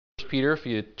Peter. If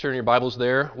you turn your Bibles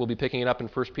there, we'll be picking it up in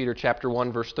 1 Peter chapter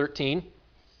 1, verse 13.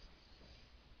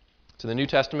 It's in the New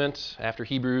Testament, after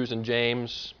Hebrews and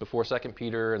James, before 2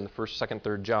 Peter and the 1st, 2nd,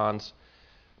 3rd John's,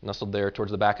 nestled there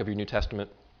towards the back of your New Testament.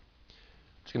 I'm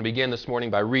just going to begin this morning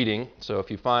by reading. So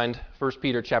if you find 1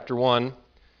 Peter chapter 1, you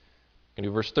can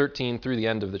do verse 13 through the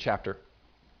end of the chapter.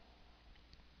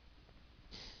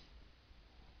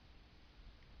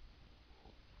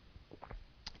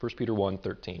 First Peter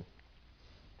 1:13.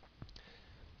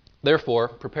 Therefore,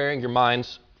 preparing your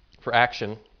minds for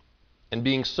action and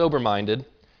being sober-minded,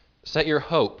 set your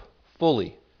hope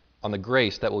fully on the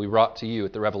grace that will be brought to you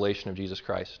at the revelation of Jesus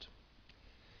Christ.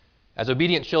 As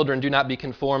obedient children, do not be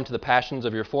conformed to the passions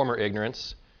of your former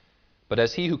ignorance, but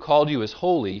as he who called you is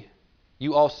holy,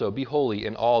 you also be holy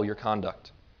in all your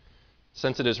conduct.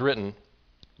 Since it is written,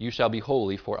 you shall be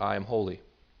holy, for I am holy.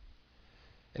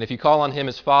 And if you call on him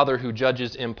as Father who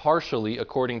judges impartially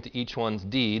according to each one's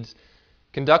deeds,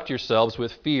 conduct yourselves with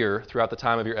fear throughout the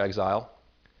time of your exile,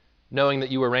 knowing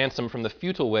that you were ransomed from the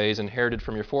futile ways inherited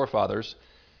from your forefathers,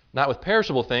 not with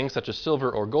perishable things such as silver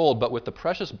or gold, but with the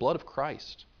precious blood of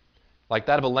Christ, like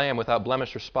that of a lamb without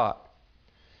blemish or spot.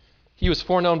 He was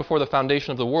foreknown before the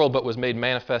foundation of the world, but was made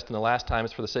manifest in the last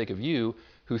times for the sake of you,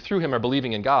 who through him are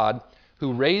believing in God,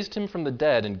 who raised him from the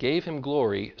dead and gave him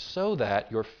glory, so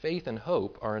that your faith and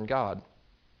hope are in God.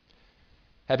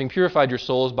 Having purified your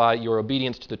souls by your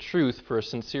obedience to the truth for a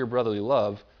sincere brotherly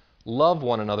love, love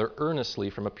one another earnestly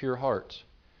from a pure heart,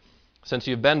 since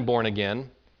you have been born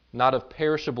again, not of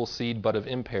perishable seed, but of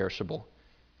imperishable,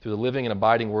 through the living and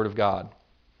abiding word of God.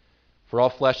 For all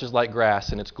flesh is like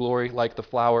grass, and its glory like the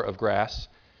flower of grass.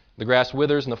 The grass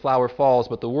withers and the flower falls,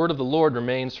 but the word of the Lord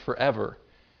remains forever.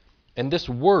 And this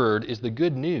word is the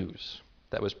good news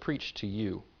that was preached to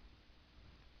you.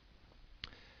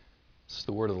 This is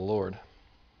the word of the Lord.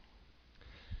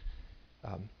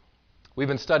 We've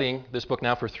been studying this book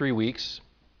now for 3 weeks,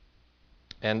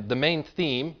 and the main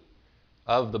theme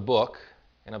of the book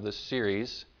and of this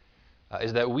series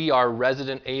is that we are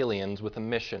resident aliens with a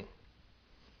mission.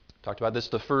 Talked about this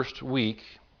the first week.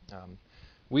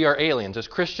 We are aliens. As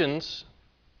Christians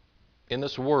in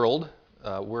this world,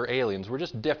 we're aliens. We're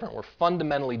just different. We're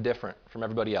fundamentally different from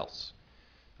everybody else.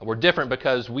 We're different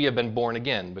because we have been born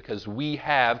again, because we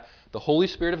have the Holy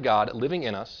Spirit of God living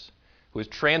in us, who has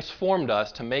transformed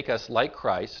us to make us like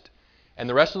Christ, and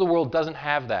the rest of the world doesn't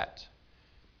have that.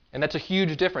 And that's a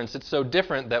huge difference. It's so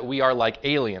different that we are like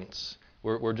aliens.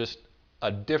 We're just a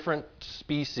different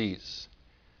species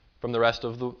from the rest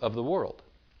of the world.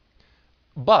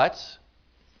 But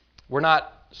we're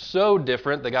not so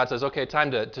different that God says, okay,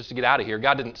 time to get out of here.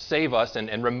 God didn't save us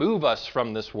and remove us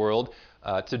from this world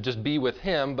to just be with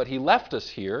him, but he left us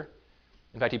here.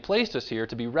 In fact, he placed us here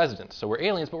to be residents. So we're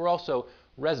aliens, but we're also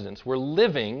residents. We're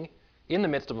living in the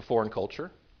midst of a foreign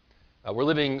culture. We're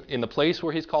living in the place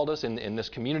where he's called us, in this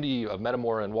community of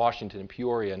Metamora and Washington and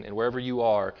Peoria and wherever you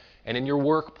are, and in your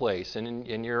workplace and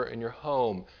in your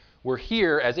home. We're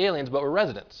here as aliens, but we're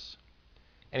residents.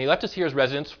 And he left us here as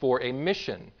residents for a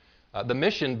mission. The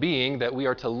mission being that we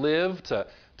are to live,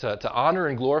 to honor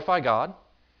and glorify God.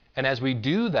 And as we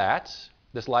do that,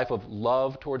 this life of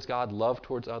love towards God, love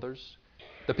towards others,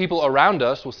 the people around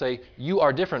us will say, you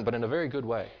are different, but in a very good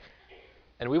way.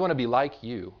 And we want to be like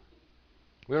you.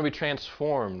 We want to be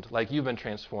transformed like you've been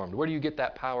transformed. Where do you get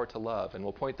that power to love? And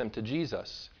we'll point them to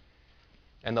Jesus.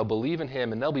 And they'll believe in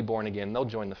him, and they'll be born again, and they'll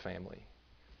join the family.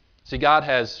 See, God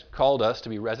has called us to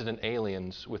be resident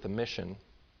aliens with a mission.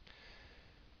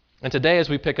 And today, as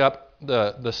we pick up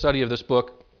the study of this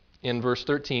book in verse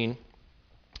 13,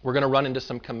 we're going to run into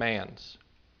some commands.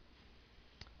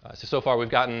 So far, we've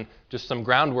gotten just some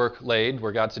groundwork laid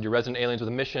where God said, you're resident aliens with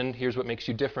a mission. Here's what makes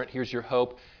you different. Here's your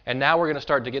hope. And now we're going to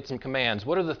start to get some commands.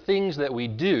 What are the things that we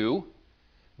do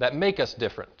that make us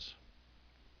different?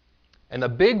 And the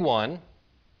big one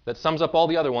that sums up all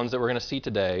the other ones that we're going to see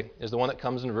today is the one that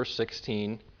comes in verse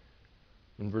 16,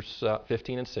 in verse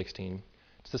 15 and 16.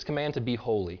 It's this command to be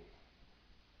holy.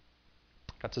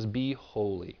 God says, be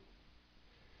holy.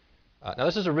 Now,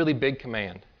 this is a really big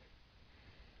command.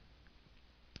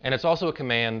 And it's also a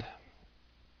command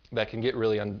that can get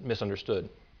really misunderstood.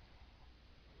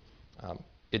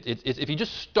 If you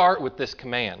just start with this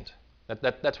command,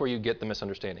 that's where you get the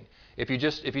misunderstanding. If you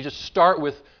just start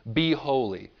with be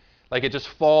holy, like it just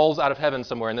falls out of heaven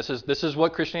somewhere, and this is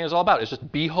what Christianity is all about. It's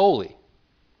just be holy.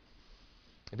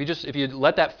 If you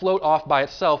let that float off by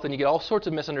itself, then you get all sorts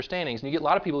of misunderstandings, and you get a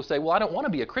lot of people who say, well, I don't want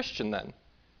to be a Christian then.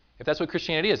 If that's what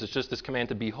Christianity is, it's just this command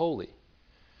to be holy.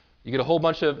 You get a whole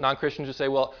bunch of non-Christians who say,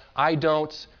 well, I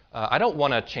don't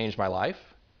want to change my life.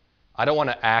 I don't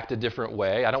want to act a different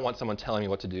way. I don't want someone telling me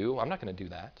what to do. I'm not going to do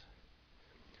that.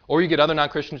 Or you get other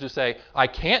non-Christians who say, I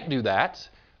can't do that.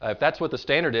 If that's what the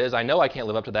standard is, I know I can't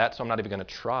live up to that, so I'm not even going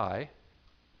to try.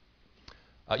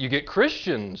 You get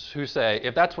Christians who say,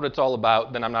 if that's what it's all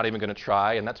about, then I'm not even going to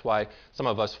try. And that's why some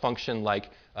of us function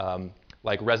like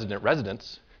resident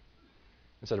residents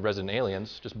instead of resident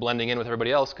aliens, just blending in with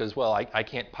everybody else because, well, I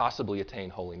can't possibly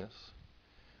attain holiness.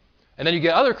 And then you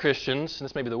get other Christians, and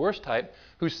this may be the worst type,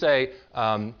 who say,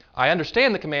 I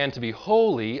understand the command to be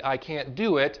holy, I can't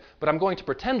do it, but I'm going to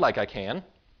pretend like I can.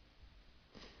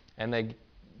 And they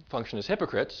function as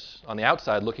hypocrites, on the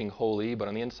outside looking holy, but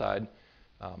on the inside,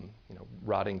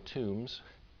 rotting tombs.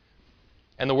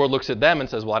 And the world looks at them and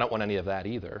says, well, I don't want any of that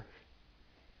either.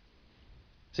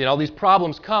 See, and all these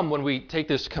problems come when we take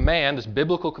this command, this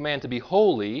biblical command to be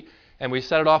holy, and we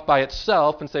set it off by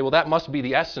itself and say, well, that must be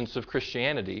the essence of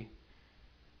Christianity.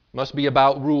 It must be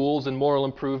about rules and moral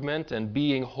improvement and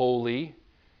being holy.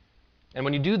 And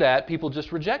when you do that, people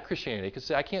just reject Christianity because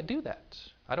they say, I can't do that.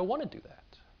 I don't want to do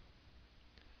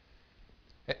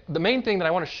that. The main thing that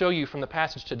I want to show you from the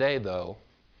passage today, though,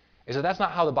 is that that's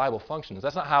not how the Bible functions.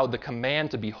 That's not how the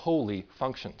command to be holy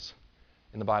functions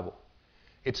in the Bible.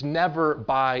 It's never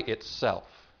by itself.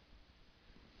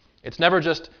 It's never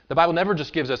just, the Bible never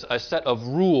just gives us a set of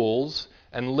rules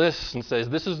and lists and says,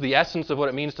 this is the essence of what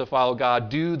it means to follow God,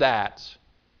 do that.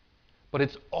 But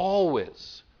it's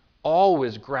always,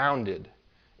 always grounded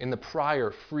in the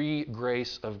prior free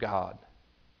grace of God.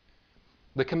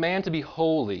 The command to be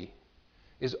holy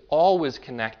is always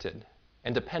connected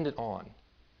and dependent on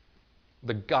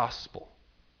the gospel.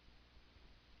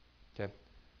 Okay?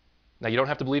 Now, you don't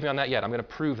have to believe me on that yet. I'm going to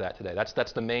prove that today.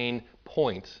 That's the main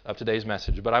point of today's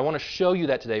message. But I want to show you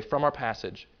that today from our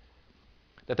passage,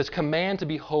 that this command to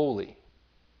be holy,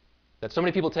 that so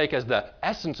many people take as the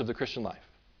essence of the Christian life,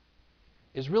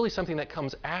 is really something that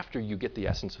comes after you get the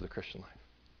essence of the Christian life.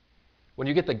 When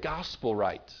you get the gospel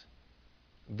right,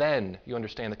 then you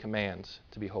understand the commands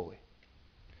to be holy.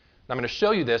 I'm going to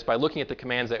show you this by looking at the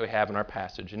commands that we have in our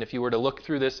passage. And if you were to look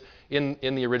through this in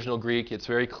the original Greek, it's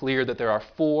very clear that there are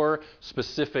 4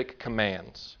 specific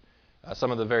commands.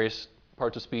 Some of the various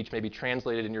parts of speech may be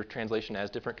translated in your translation as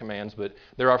different commands, but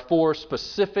there are 4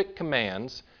 specific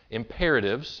commands,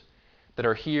 imperatives, that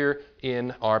are here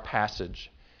in our passage.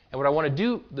 And what I want to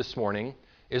do this morning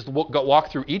is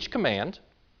walk through each command.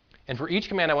 And for each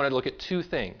command, I want to look at 2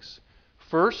 things.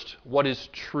 First, what is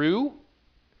true,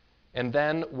 and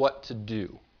then what to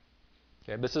do.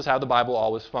 Okay, this is how the Bible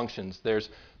always functions. There's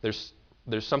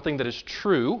something that is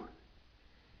true,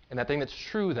 and that thing that's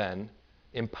true then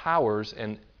empowers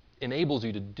and enables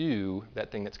you to do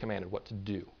that thing that's commanded, what to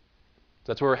do. So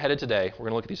that's where we're headed today. We're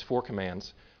going to look at these 4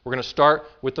 commands. We're going to start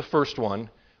with the first one,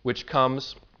 which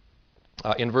comes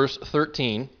in verse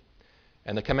 13.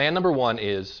 And the command number 1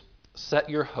 is, set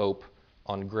your hope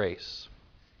on grace.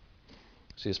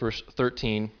 See, it's verse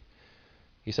 13.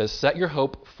 He says, set your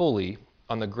hope fully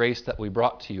on the grace that we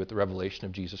brought to you at the revelation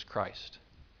of Jesus Christ.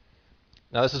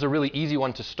 Now, this is a really easy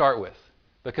one to start with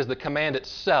because the command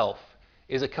itself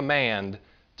is a command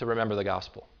to remember the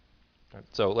gospel. Right,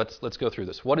 so let's go through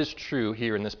this. What is true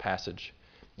here in this passage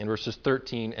in verses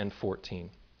 13 and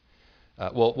 14?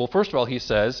 Well, first of all, he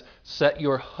says, set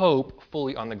your hope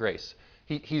fully on the grace.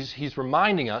 He's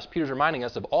reminding us, Peter's reminding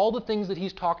us of all the things that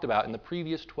he's talked about in the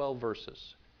previous 12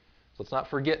 verses. So let's not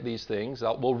forget these things.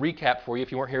 We'll recap for you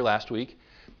if you weren't here last week.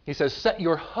 He says, set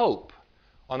your hope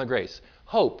on the grace.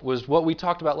 Hope was what we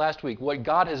talked about last week, what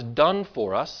God has done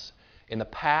for us in the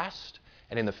past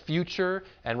and in the future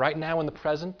and right now in the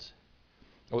present.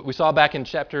 We saw back in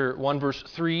chapter 1, verse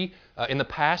 3, in the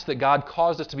past that God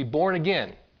caused us to be born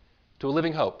again to a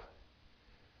living hope.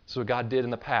 This is what God did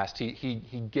in the past.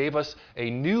 He gave us a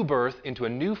new birth into a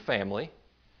new family.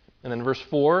 And then in verse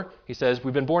 4, he says,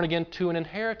 we've been born again to an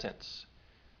inheritance.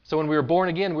 So when we were born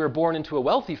again, we were born into a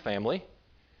wealthy family,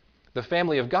 the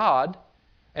family of God,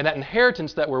 and that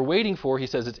inheritance that we're waiting for, he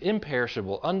says, it's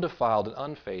imperishable, undefiled, and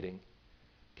unfading,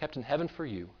 kept in heaven for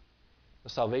you, the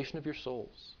salvation of your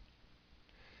souls.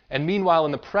 And meanwhile,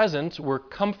 in the present, we're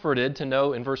comforted to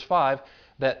know in verse 5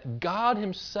 that God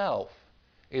himself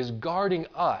is guarding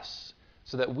us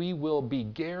so that we will be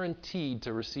guaranteed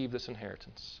to receive this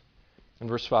inheritance. In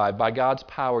verse 5, by God's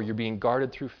power, you're being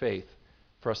guarded through faith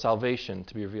for a salvation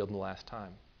to be revealed in the last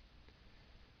time.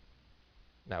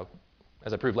 Now,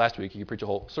 as I proved last week, you could preach a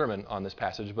whole sermon on this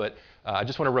passage, but I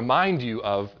just want to remind you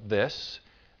of this,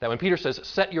 that when Peter says,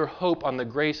 set your hope on the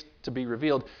grace to be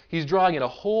revealed, he's drawing in a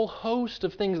whole host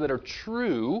of things that are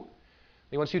true.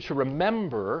 He wants you to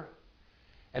remember.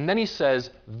 And then he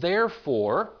says,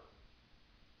 therefore,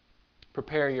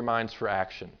 preparing your minds for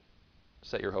action.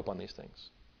 Set your hope on these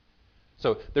things.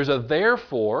 So there's a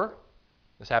therefore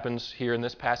This happens here in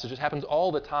this passage. It happens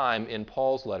all the time in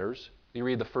Paul's letters. You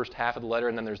read the first half of the letter,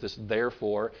 and then there's this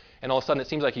therefore, and all of a sudden it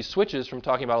seems like he switches from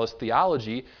talking about all this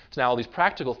theology to now all these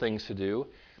practical things to do.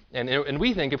 And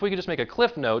we think if we could just make a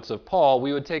cliff notes of Paul,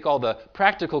 we would take all the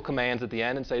practical commands at the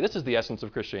end and say, this is the essence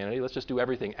of Christianity. Let's just do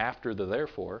everything after the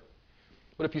therefore.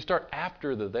 But if you start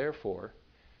after the therefore,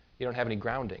 you don't have any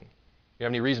grounding. You don't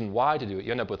have any reason why to do it.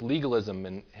 You end up with legalism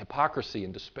and hypocrisy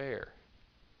and despair.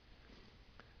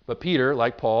 But Peter,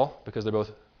 like Paul, because they're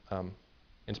both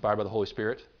inspired by the Holy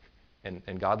Spirit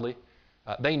and godly,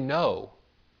 they know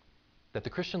that the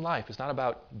Christian life is not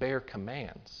about bare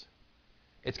commands.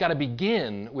 It's got to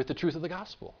begin with the truth of the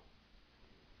gospel.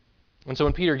 And so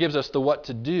when Peter gives us the what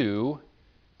to do,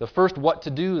 the first what to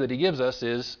do that he gives us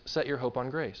is set your hope on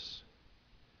grace.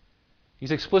 He's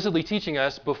explicitly teaching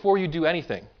us before you do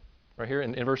anything, right here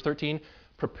in verse 13,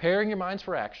 preparing your minds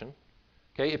for action.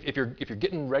 Okay, if you're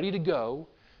getting ready to go,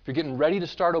 if you're getting ready to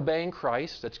start obeying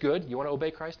Christ, that's good. You want to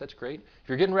obey Christ, that's great. If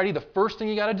you're getting ready, the first thing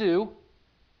you got to do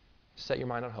is set your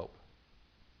mind on hope.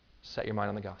 Set your mind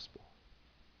on the gospel.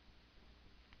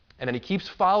 And then he keeps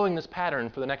following this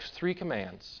pattern for the next 3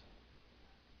 commands.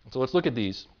 So let's look at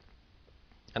these,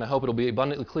 and I hope it'll be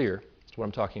abundantly clear as to what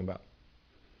I'm talking about.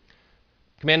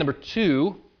 Command number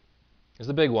 2 is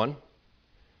the big one.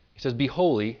 He says, be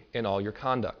holy in all your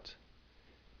conduct.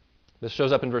 This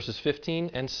shows up in verses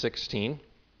 15 and 16.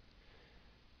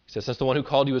 He says, since the one who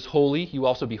called you is holy, you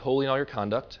also be holy in all your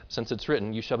conduct. Since it's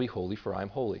written, you shall be holy, for I am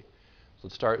holy. So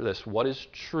let's start with this. What is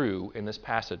true in this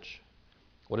passage?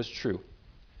 What is true?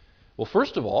 Well,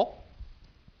 first of all,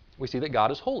 we see that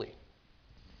God is holy.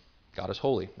 God is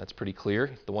holy. That's pretty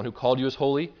clear. The one who called you is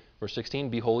holy. Verse 16,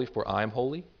 be holy, for I am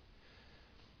holy.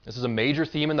 This is a major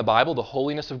theme in the Bible, the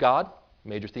holiness of God.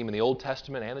 Major theme in the Old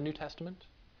Testament and the New Testament.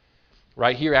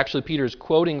 Right here, actually, Peter is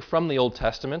quoting from the Old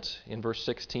Testament in verse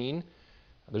 16.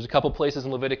 There's a couple places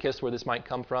in Leviticus where this might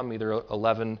come from, either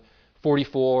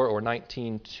 11:44 or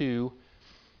 19:2.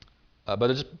 But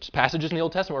there's passages in the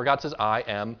Old Testament where God says, I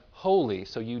am holy,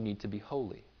 so you need to be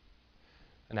holy.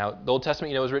 And now, the Old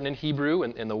Testament, is written in Hebrew,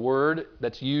 and the word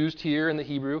that's used here in the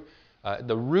Hebrew,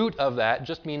 the root of that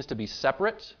just means to be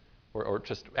separate, or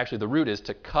just, actually the root is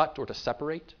to cut or to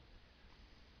separate.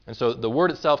 And so the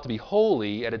word itself, to be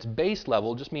holy, at its base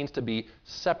level, just means to be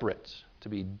separate, to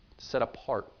be set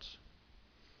apart.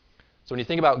 So when you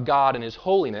think about God and His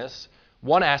holiness,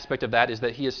 one aspect of that is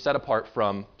that He is set apart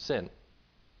from sin.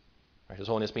 Right? His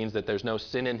holiness means that there's no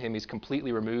sin in Him. He's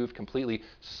completely removed, completely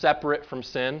separate from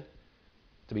sin.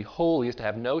 To be holy is to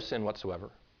have no sin whatsoever.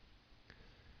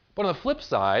 But on the flip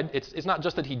side, it's not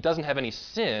just that He doesn't have any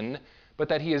sin, but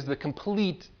that He is the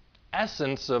complete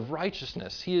essence of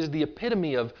righteousness. He is the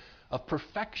epitome of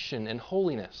perfection and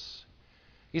holiness.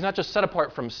 He's not just set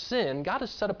apart from sin. God is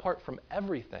set apart from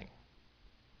everything.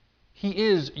 He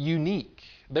is unique.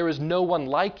 There is no one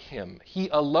like Him. He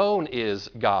alone is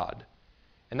God.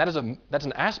 And that's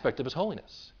an aspect of His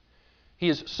holiness. He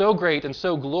is so great and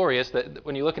so glorious that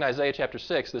when you look in Isaiah chapter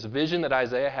 6, this vision that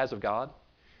Isaiah has of God,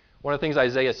 one of the things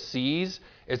Isaiah sees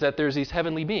is that there's these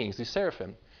heavenly beings, these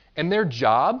seraphim. And their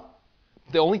job,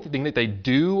 the only thing that they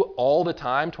do all the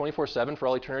time, 24/7 for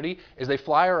all eternity, is they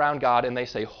fly around God and they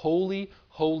say, holy,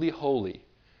 holy, holy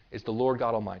is the Lord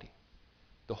God Almighty.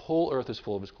 The whole earth is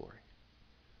full of His glory.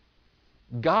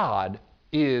 God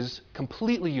is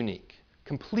completely unique,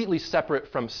 completely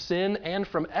separate from sin and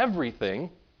from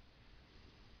everything.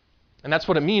 And that's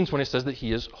what it means when it says that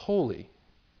He is holy.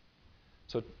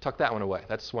 So tuck that one away.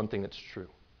 That's one thing that's true.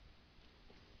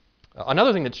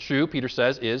 Another thing that's true, Peter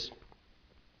says, is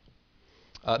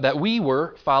that we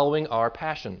were following our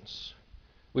passions.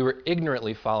 We were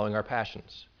ignorantly following our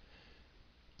passions.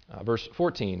 Verse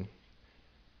 14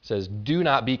 says, do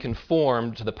not be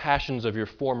conformed to the passions of your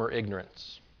former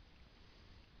ignorance.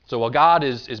 So while God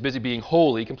is busy being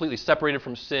holy, completely separated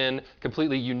from sin,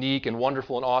 completely unique and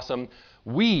wonderful and awesome,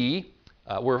 we're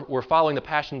following the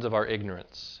passions of our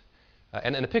ignorance.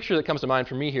 And the picture that comes to mind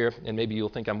for me here, and maybe you'll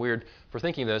think I'm weird for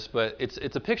thinking this, but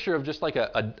it's a picture of just like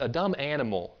a dumb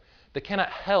animal that cannot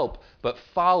help but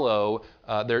follow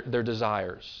their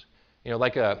desires.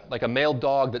 Like a male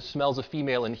dog that smells a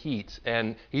female in heat,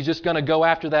 and he's just going to go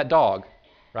after that dog,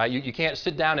 right? You can't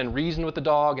sit down and reason with the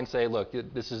dog and say, look,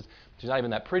 she's not even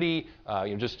that pretty.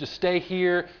 Just stay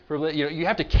here. You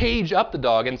have to cage up the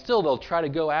dog, and still they'll try to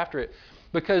go after it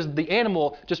because the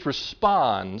animal just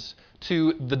responds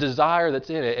to the desire that's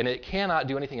in it, and it cannot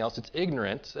do anything else. It's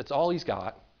ignorant. That's all he's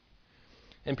got.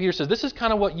 And Peter says, this is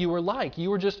kind of what you were like. You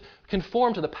were just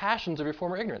conformed to the passions of your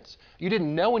former ignorance. You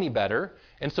didn't know any better,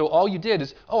 and so all you did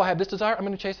is, I have this desire, I'm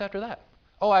going to chase after that.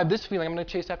 I have this feeling, I'm going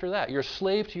to chase after that. You're a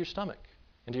slave to your stomach.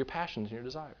 and to your passions and your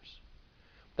desires.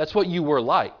 That's what you were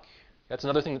like. That's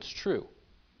another thing that's true.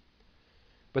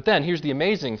 But then, here's the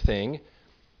amazing thing.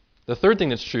 The third thing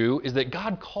that's true is that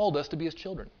God called us to be His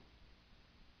children.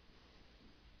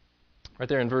 Right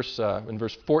there in verse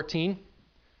 14,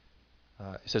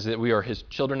 it says that we are His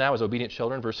children now, as obedient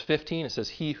children. Verse 15, it says,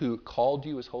 He who called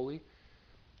you is holy.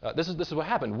 This is what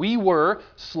happened. We were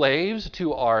slaves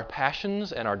to our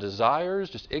passions and our desires,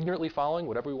 just ignorantly following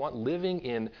whatever we want, living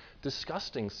in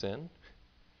disgusting sin.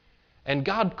 And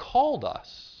God called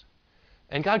us.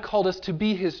 And God called us to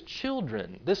be His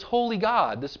children. This holy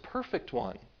God, this perfect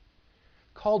one,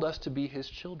 called us to be His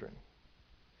children.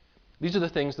 These are the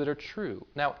things that are true.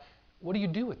 Now, what do you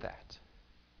do with that?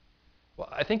 Well,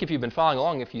 I think if you've been following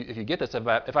along, if you get this,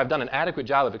 if I've done an adequate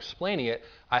job of explaining it,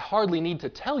 I hardly need to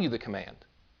tell you the command.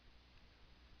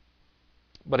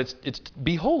 But it's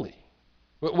be holy.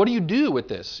 What do you do with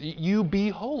this? You be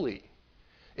holy.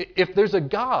 If there's a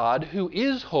God who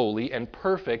is holy and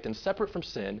perfect and separate from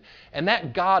sin, and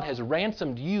that God has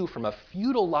ransomed you from a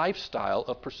futile lifestyle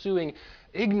of pursuing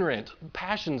ignorant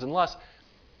passions and lusts,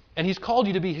 and He's called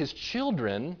you to be His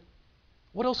children,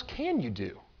 what else can you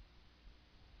do?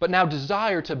 But now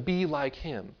desire to be like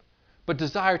Him, but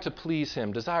desire to please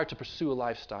Him, desire to pursue a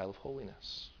lifestyle of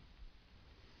holiness.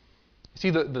 See,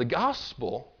 the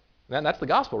gospel, that's the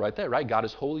gospel right there, right? God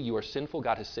is holy, you are sinful,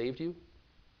 God has saved you.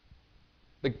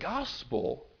 The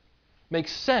gospel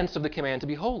makes sense of the command to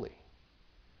be holy.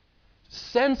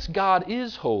 Since God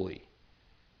is holy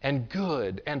and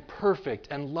good and perfect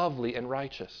and lovely and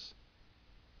righteous,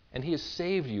 and He has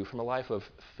saved you from a life of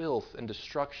filth and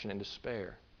destruction and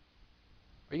despair,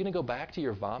 are you going to go back to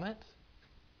your vomit?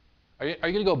 Are you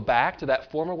going to go back to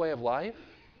that former way of life?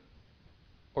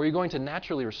 Or are you going to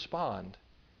naturally respond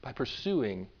by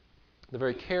pursuing the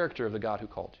very character of the God who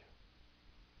called you?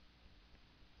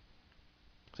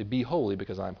 See, be holy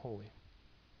because I'm holy.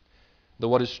 The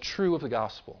what is true of the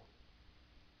gospel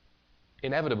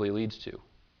inevitably leads to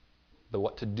the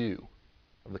what to do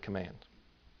of the command.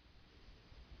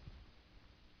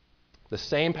 The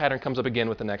same pattern comes up again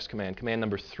with the next command. Command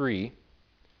number 3,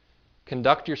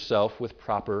 conduct yourself with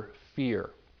proper fear.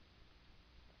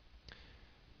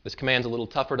 This command's a little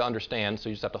tougher to understand, so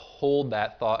you just have to hold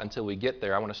that thought until we get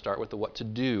there. I want to start with the what to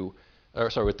do,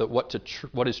 with the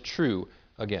what is true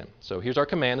again. So here's our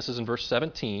command. This is in verse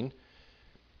 17.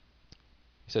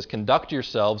 He says, conduct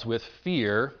yourselves with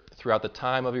fear throughout the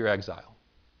time of your exile.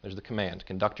 There's the command.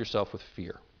 Conduct yourself with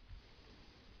fear.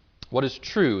 What is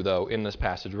true, though, in this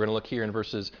passage? We're going to look here in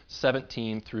verses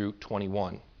 17 through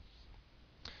 21.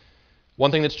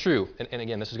 One thing that's true, and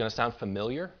again, this is going to sound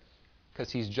familiar, because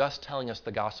he's just telling us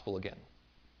the gospel again.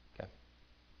 Okay?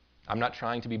 I'm not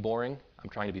trying to be boring. I'm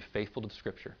trying to be faithful to the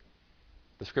Scripture.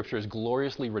 The Scripture is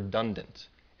gloriously redundant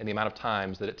in the amount of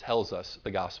times that it tells us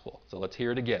the gospel. So let's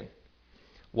hear it again.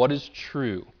 What is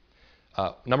true?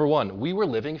 Number 1, we were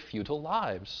living futile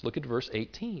lives. Look at verse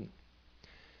 18. It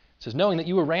says, knowing that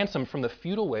you were ransomed from the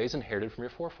futile ways inherited from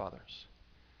your forefathers.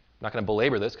 I'm not going to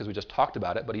belabor this because we just talked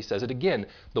about it, but he says it again.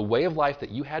 The way of life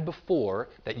that you had before,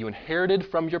 that you inherited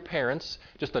from your parents,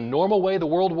 just the normal way the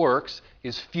world works,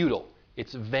 is futile.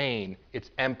 It's vain. It's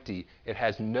empty. It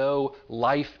has no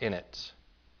life in it.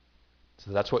 So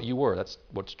that's what you were. That's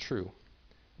what's true.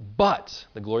 But,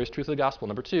 the glorious truth of the gospel,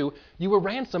 number 2, you were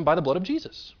ransomed by the blood of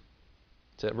Jesus.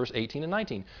 It's at verse 18 and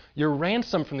 19. You're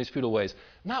ransomed from these futile ways.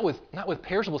 Not with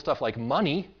perishable stuff like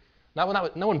money. No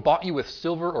one bought you with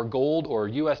silver or gold or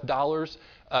U.S. dollars.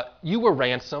 You were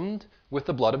ransomed with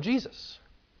the blood of Jesus.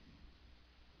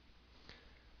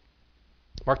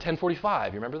 Mark 10:45,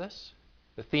 you remember this?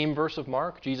 The theme verse of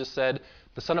Mark, Jesus said,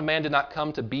 the Son of Man did not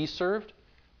come to be served,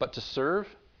 but to serve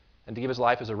and to give His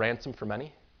life as a ransom for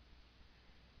many.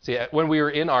 See, when we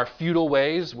were in our futile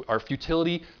ways, our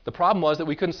futility, the problem was that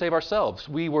we couldn't save ourselves.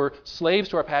 We were slaves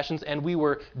to our passions and we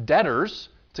were debtors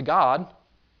to God.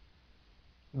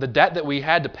 The debt that we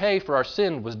had to pay for our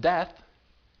sin was death,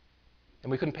 and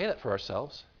we couldn't pay that for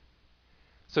ourselves.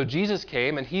 So Jesus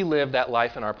came and He lived that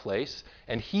life in our place,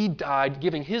 and He died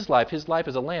giving His life as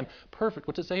a lamb. Perfect.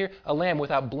 What's it say here? A lamb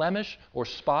without blemish or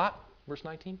spot, verse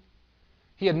 19.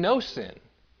 He had no sin.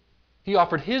 He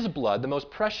offered His blood, the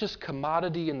most precious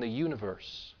commodity in the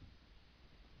universe.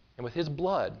 And with His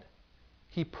blood,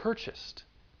 He purchased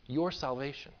your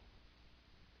salvation.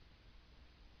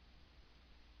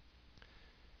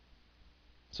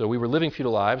 So we were living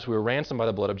futile lives. We were ransomed by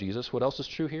the blood of Jesus. What else is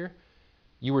true here?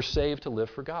 You were saved to live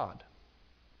for God.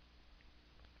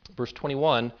 Verse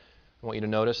 21, I want you to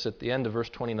notice at the end of verse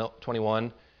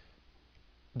 21,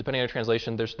 depending on your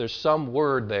translation, there's some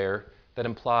word there that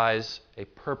implies a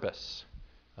purpose.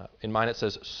 In mine it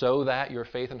says, so that your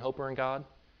faith and hope are in God.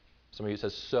 Some of you it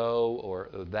says so or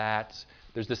that.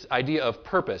 There's this idea of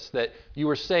purpose, that you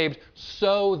were saved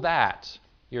so that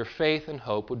your faith and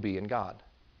hope would be in God.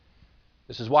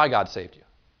 This is why God saved you.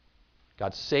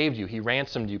 God saved you. He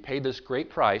ransomed you, paid this great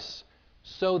price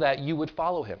so that you would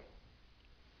follow him.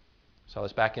 Saw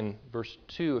this back in verse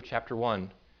 2 of chapter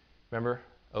 1. Remember,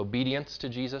 obedience to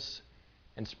Jesus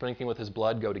and sprinkling with his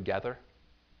blood go together.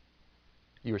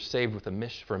 You were saved with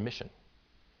for a mission.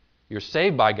 You're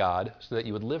saved by God so that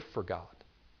you would live for God.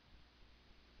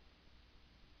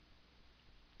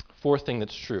 Fourth thing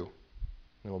that's true,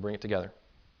 and we'll bring it together.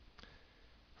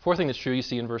 Fourth thing that's true, you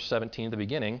see in verse 17 at the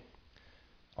beginning,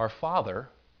 our Father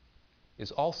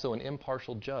is also an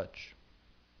impartial judge.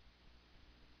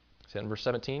 See that in verse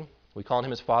 17? We call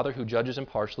him his Father who judges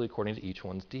impartially according to each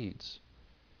one's deeds.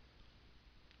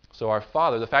 So our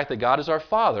Father, the fact that God is our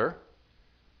Father,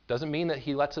 doesn't mean that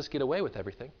he lets us get away with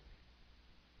everything.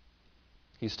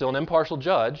 He's still an impartial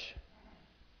judge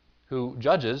who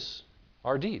judges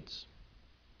our deeds.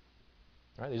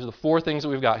 All right, these are the four things that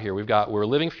we've got here. We're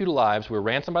living futile lives, we're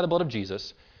ransomed by the blood of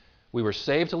Jesus, we were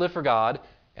saved to live for God,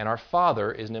 and our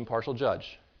Father is an impartial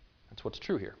judge. That's what's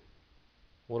true here.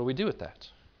 What do we do with that?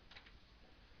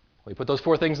 Well, you put those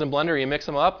four things in a blender, you mix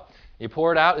them up, you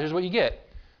pour it out, here's what you get.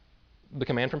 The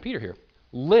command from Peter here.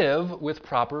 Live with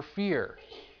proper fear.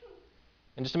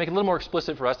 And just to make it a little more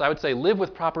explicit for us, I would say live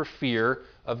with proper fear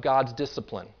of God's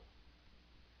discipline.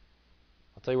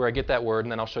 I'll tell you where I get that word,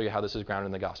 and then I'll show you how this is grounded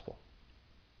in the gospel.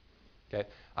 Okay?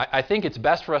 I think it's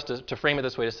best for us to frame it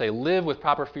this way, to say live with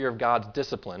proper fear of God's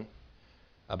discipline,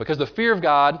 because the fear of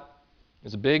God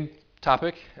is a big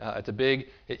topic. You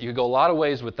could go a lot of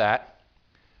ways with that.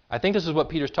 I think this is what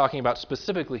Peter's talking about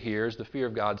specifically here, is the fear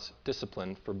of God's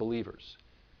discipline for believers.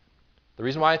 The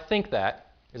reason why I think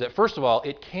that is that, first of all,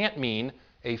 it can't mean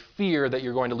a fear that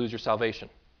you're going to lose your salvation.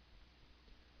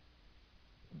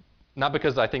 Not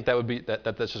because I think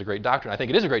that's just a great doctrine. I think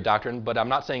it is a great doctrine, but I'm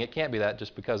not saying it can't be that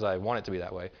just because I want it to be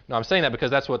that way. No, I'm saying that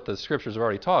because that's what the Scriptures have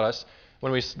already taught us.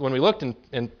 When we looked in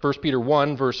 1 Peter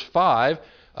 1, verse 5,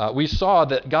 we saw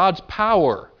that God's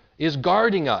power is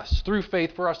guarding us through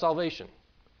faith for our salvation.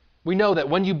 We know that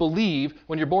when you believe,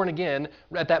 when you're born again,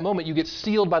 at that moment you get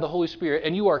sealed by the Holy Spirit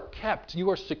and you are kept,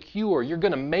 you are secure, you're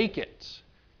going to make it.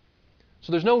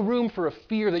 So there's no room for a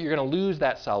fear that you're going to lose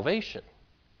that salvation.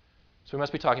 So we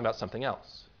must be talking about something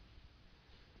else.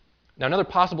 Now another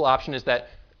possible option is that,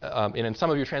 in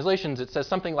some of your translations, it says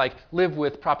something like live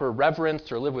with proper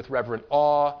reverence or live with reverent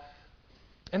awe.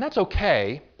 And that's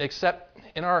okay, except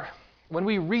when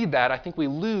we read that, I think we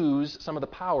lose some of the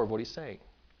power of what he's saying.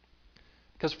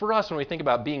 Because for us, when we think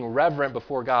about being reverent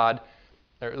before God,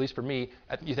 or at least for me,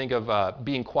 you think of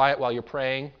being quiet while you're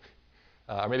praying,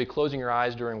 or maybe closing your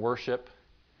eyes during worship,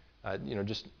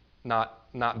 just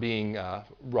not being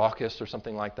raucous or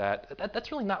something like that.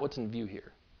 That's really not what's in view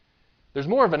here. There's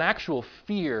more of an actual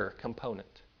fear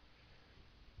component.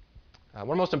 One of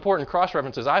the most important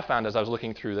cross-references I found as I was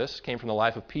looking through this came from the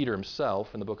life of Peter himself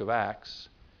in the book of Acts,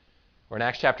 where in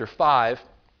Acts chapter 5,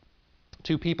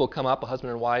 two people come up, a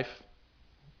husband and wife,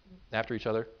 after each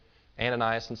other.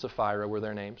 Ananias and Sapphira were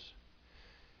their names.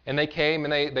 And they came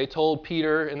and they told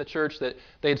Peter in the church that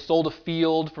they had sold a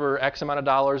field for X amount of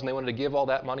dollars and they wanted to give all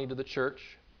that money to the church,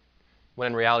 when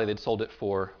in reality they'd sold it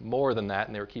for more than that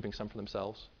and they were keeping some for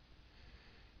themselves.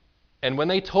 And when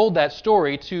they told that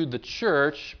story to the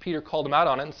church, Peter called them out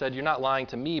on it and said, "You're not lying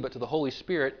to me, but to the Holy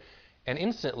Spirit." And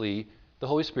instantly, the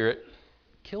Holy Spirit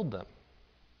killed them.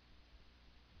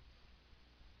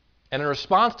 And in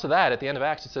response to that, at the end of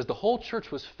Acts, it says the whole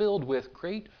church was filled with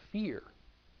great fear.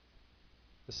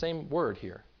 The same word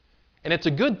here. And it's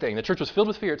a good thing. The church was filled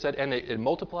with fear, it said, and it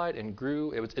multiplied and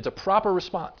grew. It's a proper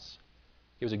response.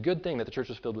 It was a good thing that the church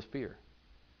was filled with fear.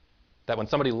 That when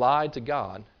somebody lied to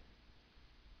God,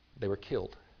 they were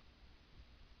killed.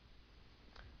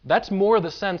 That's more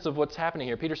the sense of what's happening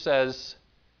here. Peter says,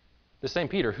 the same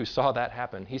Peter who saw that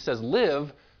happen, he says,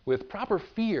 live with proper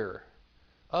fear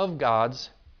of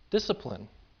God's discipline.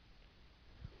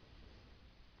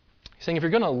 He's saying if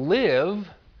you're going to live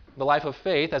the life of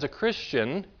faith as a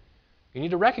Christian, you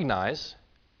need to recognize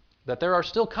that there are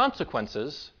still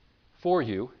consequences for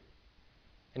you,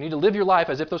 and you need to live your life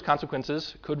as if those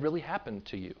consequences could really happen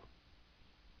to you.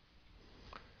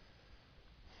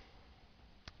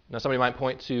 Now, somebody might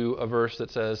point to a verse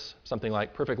that says something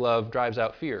like, perfect love drives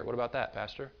out fear. What about that,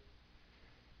 Pastor?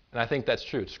 And I think that's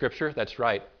true. It's Scripture, that's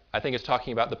right. I think it's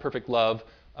talking about the perfect love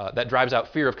that drives out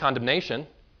fear of condemnation.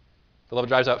 The love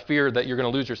drives out fear that you're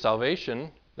going to lose your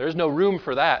salvation. There's no room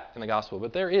for that in the gospel,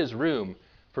 but there is room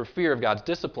for fear of God's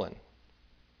discipline.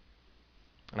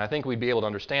 And I think we'd be able to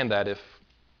understand that if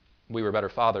we were better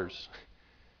fathers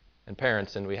and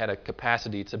parents and we had a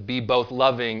capacity to be both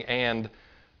loving and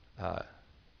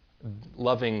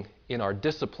loving in our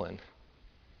discipline,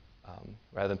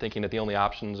 rather than thinking that the only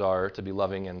options are to be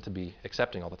loving and to be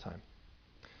accepting all the time.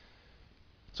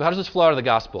 So how does this flow out of the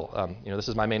gospel? This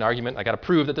is my main argument. I got to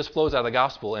prove that this flows out of the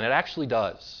gospel, and it actually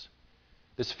does.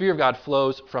 This fear of God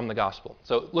flows from the gospel.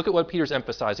 So look at what Peter's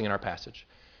emphasizing in our passage.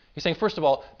 He's saying, first of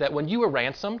all, that when you were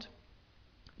ransomed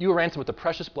with the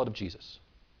precious blood of Jesus.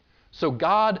 So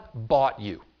God bought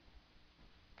you.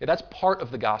 Okay, that's part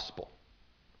of the gospel.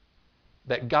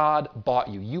 That God bought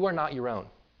you. You are not your own.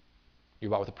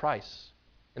 You're bought with a price.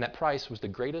 And that price was the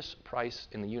greatest price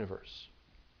in the universe.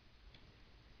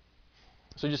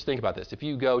 So just think about this. If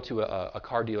you go to a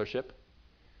car dealership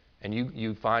and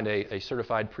you find a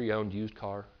certified pre-owned used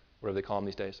car, whatever they call them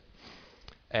these days,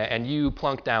 and you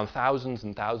plunk down thousands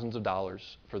and thousands of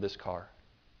dollars for this car,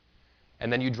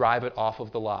 and then you drive it off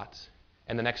of the lot,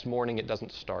 and the next morning it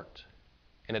doesn't start,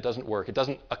 and it doesn't work. It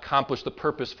doesn't accomplish the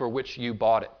purpose for which you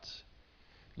bought it.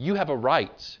 You have a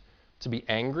right to be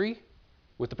angry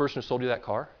with the person who sold you that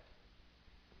car,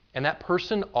 and that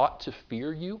person ought to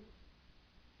fear you,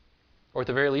 or at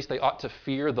the very least, they ought to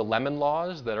fear the lemon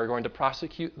laws that are going to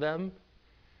prosecute them.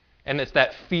 And it's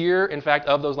that fear, in fact,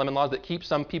 of those lemon laws that keeps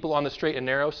some people on the straight and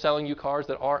narrow selling you cars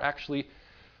that are actually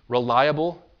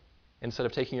reliable instead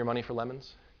of taking your money for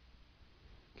lemons.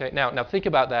 Okay, now think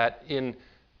about that in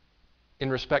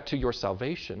respect to your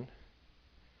salvation.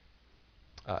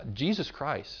 Jesus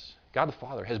Christ, God the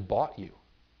Father, has bought you.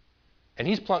 And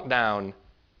he's plunked down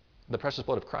the precious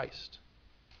blood of Christ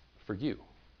for you.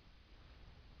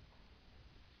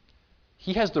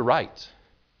 He has the right,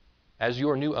 as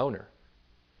your new owner,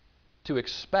 to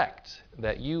expect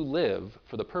that you live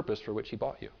for the purpose for which he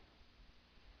bought you.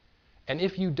 And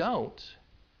if you don't,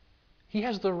 he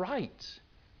has the right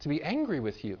to be angry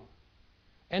with you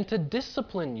and to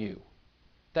discipline you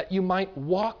that you might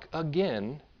walk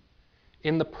again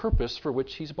in the purpose for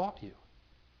which he's bought you.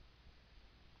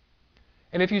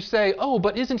 And if you say, oh,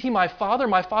 but isn't he my father?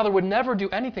 My father would never do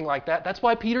anything like that. That's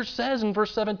why Peter says in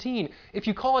verse 17, if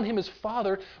you call on him as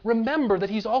father, remember that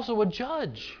he's also a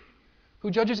judge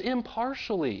who judges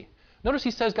impartially. Notice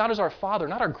he says God is our father,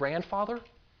 not our grandfather.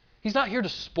 He's not here to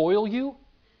spoil you.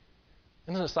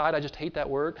 And as an aside, I just hate that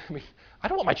word. I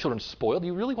don't want my children spoiled. Do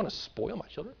you really want to spoil my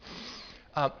children?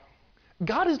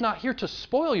 God is not here to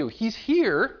spoil you. He's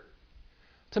here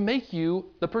to make you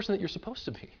the person that you're supposed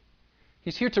to be.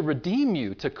 He's here to redeem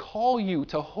you, to call you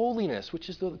to holiness, which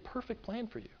is the perfect plan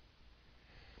for you.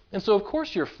 And so, of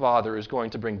course, your Father is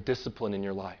going to bring discipline in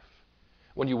your life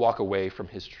when you walk away from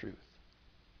his truth.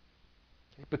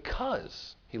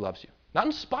 Because he loves you. Not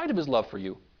in spite of his love for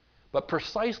you, but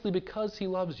precisely because he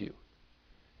loves you.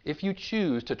 If you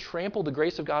choose to trample the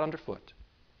grace of God underfoot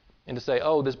and to say,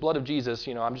 oh, this blood of Jesus,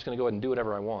 I'm just going to go ahead and do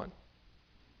whatever I want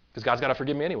because God's got to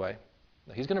forgive me anyway.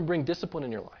 No, he's going to bring discipline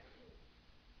in your life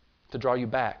to draw you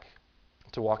back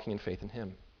to walking in faith in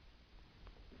him.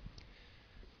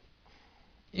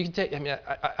 You can take,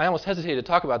 I almost hesitate to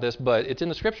talk about this, but it's in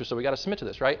the scripture, so we got to submit to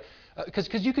this, right?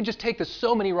 Because you could just take this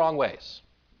so many wrong ways.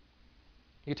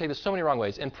 You could take this so many wrong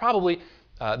ways, and probably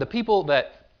the people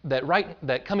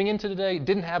that coming into today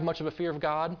didn't have much of a fear of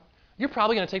God, you're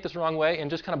probably going to take this the wrong way and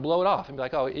just kind of blow it off and be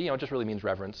like, oh, it just really means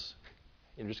reverence.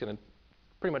 You're just going to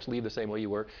pretty much leave the same way you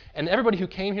were. And everybody who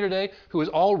came here today who has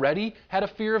already had a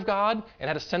fear of God and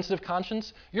had a sensitive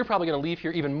conscience, you're probably going to leave here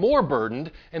even more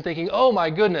burdened and thinking, oh my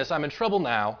goodness, I'm in trouble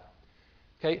now.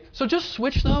 Okay, so just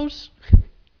switch those.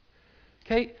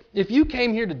 Okay, if you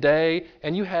came here today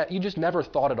and you just never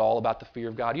thought at all about the fear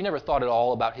of God, you never thought at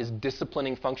all about his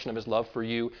disciplining function of his love for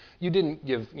you, you didn't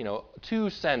give 2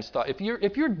 cents thought. If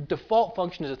your default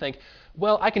function is to think,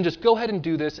 well, I can just go ahead and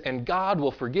do this and God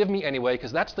will forgive me anyway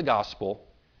because that's the gospel,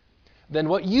 then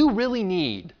what you really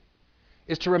need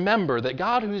is to remember that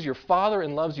God, who is your Father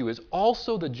and loves you, is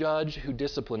also the judge who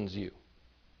disciplines you.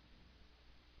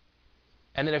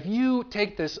 And then if you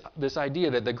take this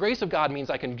idea that the grace of God means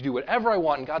I can do whatever I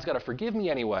want and God's got to forgive me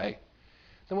anyway,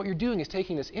 then what you're doing is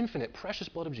taking this infinite, precious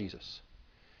blood of Jesus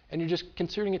and you're just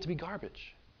considering it to be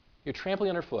garbage. You're trampling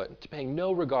underfoot, paying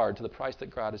no regard to the price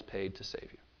that God has paid to save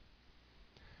you.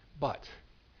 But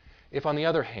if, on the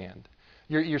other hand,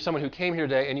 you're someone who came here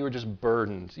today and you were just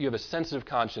burdened. You have a sensitive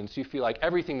conscience. You feel like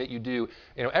everything that you do,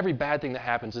 every bad thing that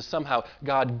happens is somehow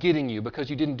God getting you because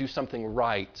you didn't do something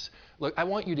right. Look, I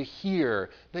want you to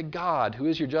hear that God, who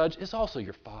is your judge, is also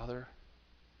your Father,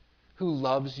 who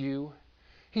loves you.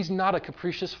 He's not a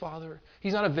capricious Father.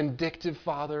 He's not a vindictive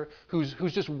Father who's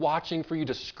just watching for you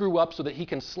to screw up so that he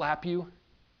can slap you.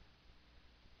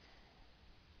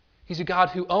 He's a God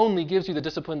who only gives you the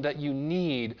discipline that you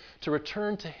need to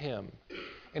return to Him.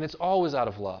 And it's always out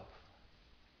of love.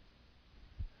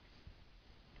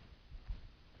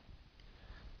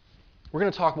 We're going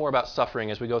to talk more about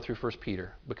suffering as we go through 1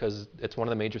 Peter because it's one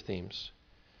of the major themes.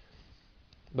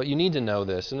 But you need to know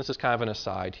this, and this is kind of an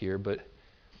aside here, but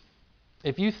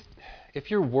if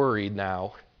you're worried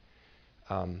now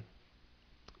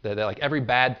that like every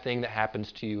bad thing that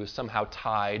happens to you is somehow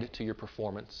tied to your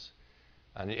performance,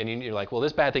 and you're like, well,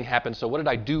 this bad thing happened, so what did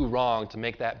I do wrong to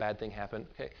make that bad thing happen?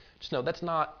 Okay, just know that's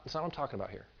not what I'm talking about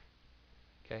here.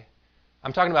 Okay,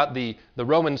 I'm talking about the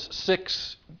Romans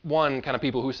 6:1 kind of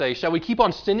people who say, shall we keep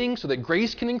on sinning so that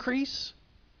grace can increase?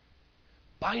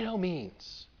 By no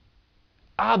means.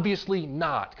 Obviously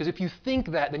not, because if you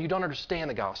think that, then you don't understand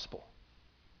the gospel.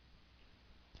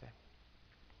 Okay.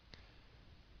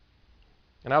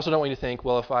 And I also don't want you to think,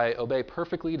 well, if I obey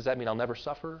perfectly, does that mean I'll never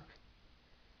suffer?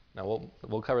 No,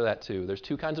 we'll cover that too. There's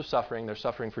two kinds of suffering. There's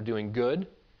suffering for doing good,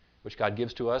 which God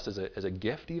gives to us as a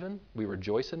gift even. We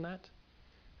rejoice in that.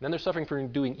 And then there's suffering for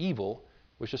doing evil,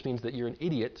 which just means that you're an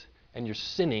idiot and you're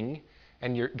sinning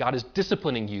and God is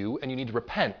disciplining you and you need to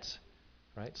repent.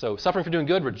 Right? So suffering for doing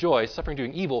good, rejoice. Suffering for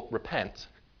doing evil, repent.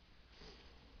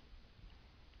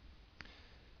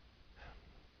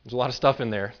 There's a lot of stuff in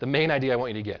there. The main idea I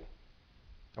want you to get,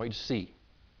 I want you to see,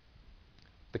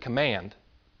 the command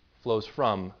flows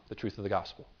from the truth of the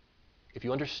gospel. If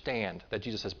you understand that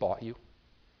Jesus has bought you,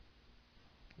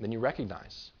 then you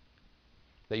recognize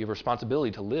that you have a responsibility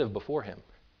to live before Him.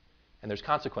 And there's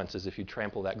consequences if you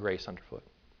trample that grace underfoot.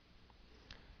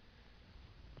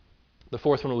 The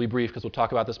fourth one will be brief because we'll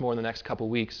talk about this more in the next couple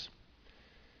weeks.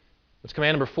 But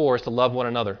command number 4 is to love one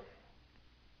another.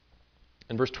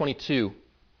 In verse 22,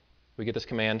 we get this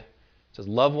command. It says,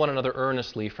 love one another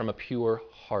earnestly from a pure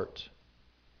heart.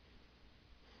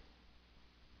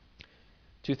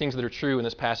 Two things that are true in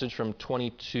this passage from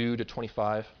 22 to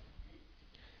 25.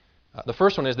 The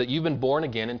first one is that you've been born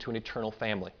again into an eternal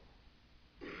family.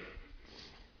 You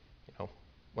know,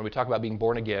 when we talk about being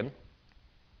born again,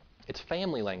 it's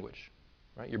family language.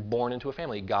 Right? You're born into a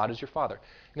family. God is your father.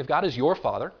 And if God is your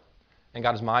father, and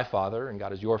God is my father, and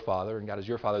God is your father, and God is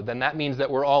your father, then that means that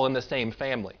we're all in the same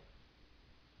family.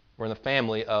 We're in the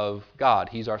family of God.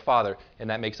 He's our father, and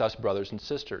that makes us brothers and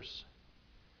sisters.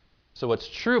 So what's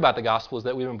true about the gospel is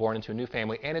that we've been born into a new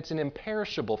family, and it's an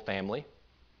imperishable family.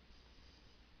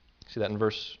 See that in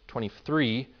verse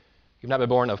 23. You've not been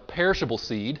born of perishable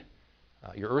seed.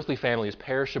 Your earthly family is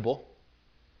perishable.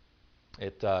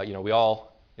 We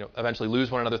all eventually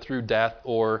lose one another through death,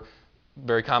 or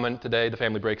very common today, the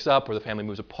family breaks up or the family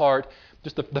moves apart.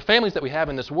 Just the families that we have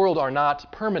in this world are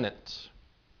not permanent.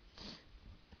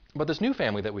 But this new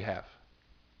family that we have,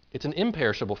 it's an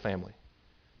imperishable family.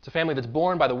 It's a family that's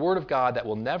born by the Word of God that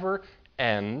will never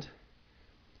end.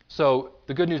 So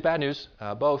the good news, bad news,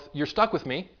 both, you're stuck with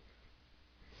me.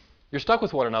 You're stuck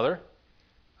with one another.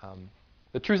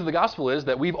 The truth of the gospel is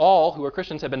that we've all, who are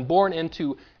Christians, have been born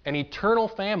into an eternal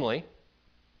family.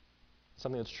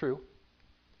 Something that's true.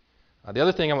 The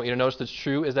other thing I want you to notice that's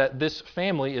true is that this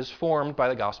family is formed by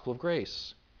the gospel of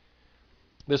grace.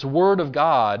 This Word of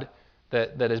God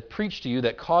that is preached to you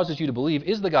that causes you to believe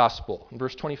is the gospel. In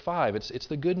verse 25, it's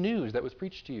the good news that was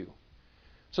preached to you.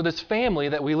 So this family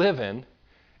that we live in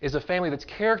is a family that's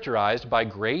characterized by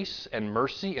grace and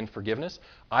mercy and forgiveness.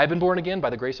 I've been born again by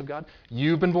the grace of God.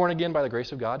 You've been born again by the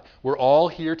grace of God. We're all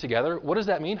here together. What does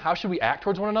that mean? How should we act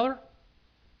towards one another?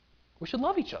 We should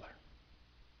love each other.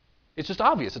 It's just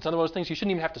obvious. It's one of those things you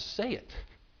shouldn't even have to say it.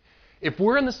 If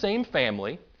we're in the same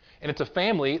family, and it's a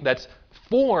family that's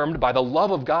formed by the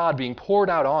love of God being poured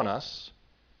out on us,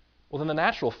 well, then the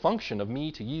natural function of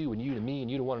me to you and you to me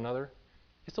and you to one another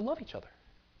is to love each other.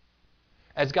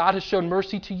 As God has shown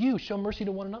mercy to you, show mercy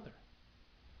to one another.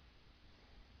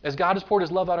 As God has poured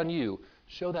His love out on you,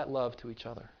 show that love to each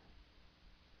other.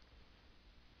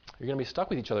 You're going to be stuck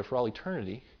with each other for all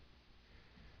eternity.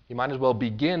 You might as well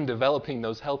begin developing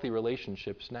those healthy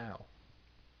relationships now.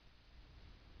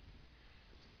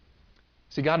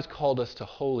 See, God has called us to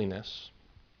holiness.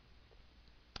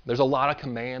 There's a lot of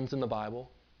commands in the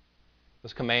Bible.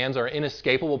 Those commands are an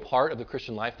inescapable part of the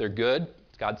Christian life. They're good.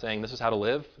 It's God saying, this is how to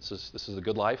live. This is a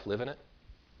good life. Live in it.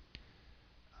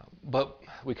 But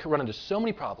we could run into so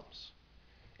many problems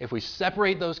if we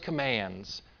separate those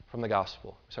commands from the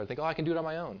gospel. We start to think, I can do it on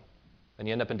my own. And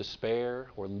you end up in despair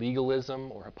or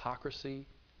legalism or hypocrisy.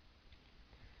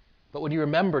 But when you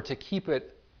remember to keep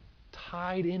it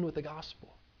tied in with the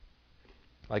gospel,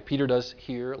 like Peter does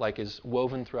here, like is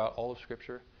woven throughout all of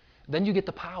Scripture, then you get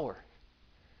the power.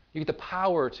 You get the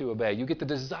power to obey. You get the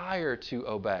desire to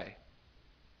obey.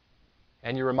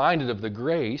 And you're reminded of the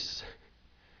grace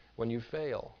when you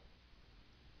fail.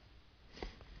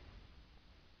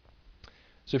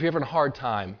 So if you're having a hard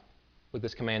time with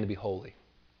this command to be holy,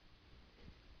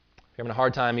 if you're having a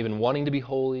hard time even wanting to be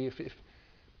holy,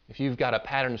 if you've got a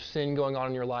pattern of sin going on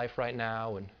in your life right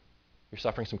now and you're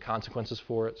suffering some consequences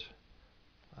for it,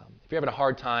 if you're having a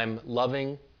hard time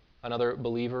loving another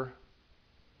believer,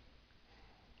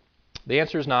 the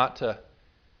answer is not to,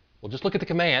 well, just look at the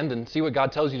command and see what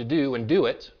God tells you to do and do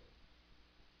it.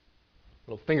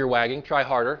 A little finger wagging, try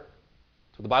harder.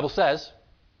 That's what the Bible says.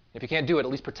 If you can't do it, at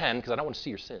least pretend, because I don't want to see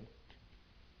your sin.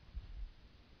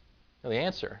 No, the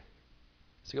answer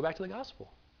is to go back to the gospel.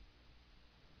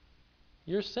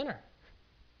 You're a sinner.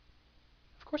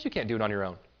 Of course you can't do it on your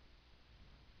own.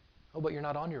 Oh, but you're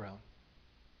not on your own.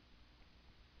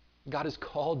 God has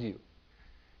called you.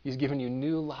 He's given you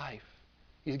new life.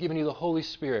 He's given you the Holy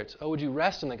Spirit. Oh, would you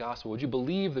rest in the gospel? Would you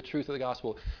believe the truth of the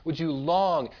gospel? Would you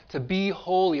long to be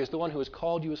holy as the one who has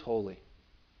called you as holy?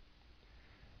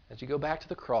 As you go back to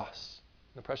the cross,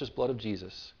 the precious blood of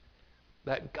Jesus,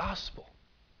 that gospel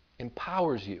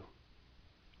empowers you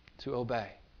to obey.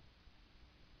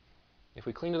 If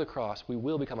we cling to the cross, we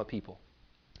will become a people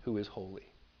who is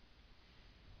holy,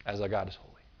 as our God is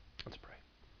holy. Let's pray.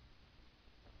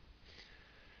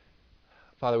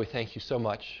 Father, we thank you so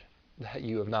much that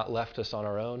you have not left us on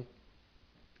our own,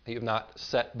 that you have not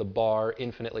set the bar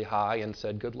infinitely high and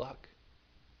said, good luck.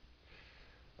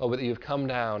 Oh, but that you have come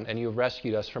down and you have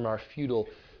rescued us from our futile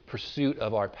pursuit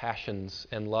of our passions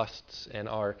and lusts and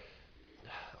our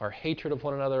hatred of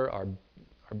one another, our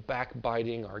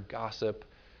backbiting, our gossip,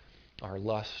 our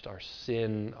lust, our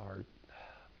sin,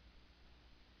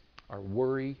 our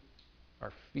worry,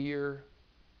 our fear,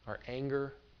 our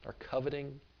anger, our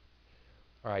coveting,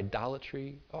 our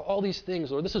idolatry, all these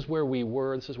things, Lord, this is where we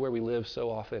were, this is where we live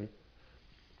so often.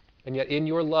 And yet in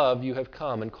your love you have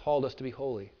come and called us to be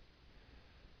holy.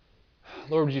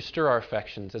 Lord, would you stir our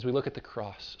affections as we look at the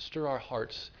cross, stir our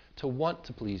hearts to want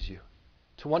to please you,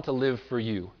 to want to live for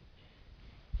you.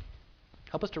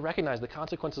 Help us to recognize the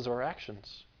consequences of our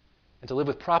actions and to live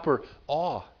with proper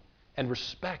awe and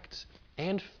respect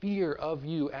and fear of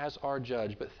you as our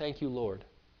judge. But thank you, Lord.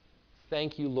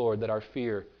 Thank you, Lord, that our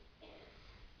fear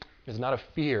is not a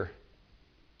fear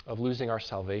of losing our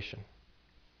salvation,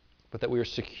 but that we are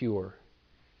secure.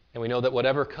 And we know that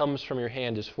whatever comes from your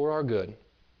hand is for our good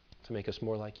to make us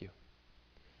more like you.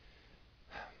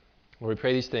 Lord, we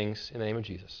pray these things in the name of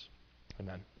Jesus.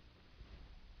 Amen.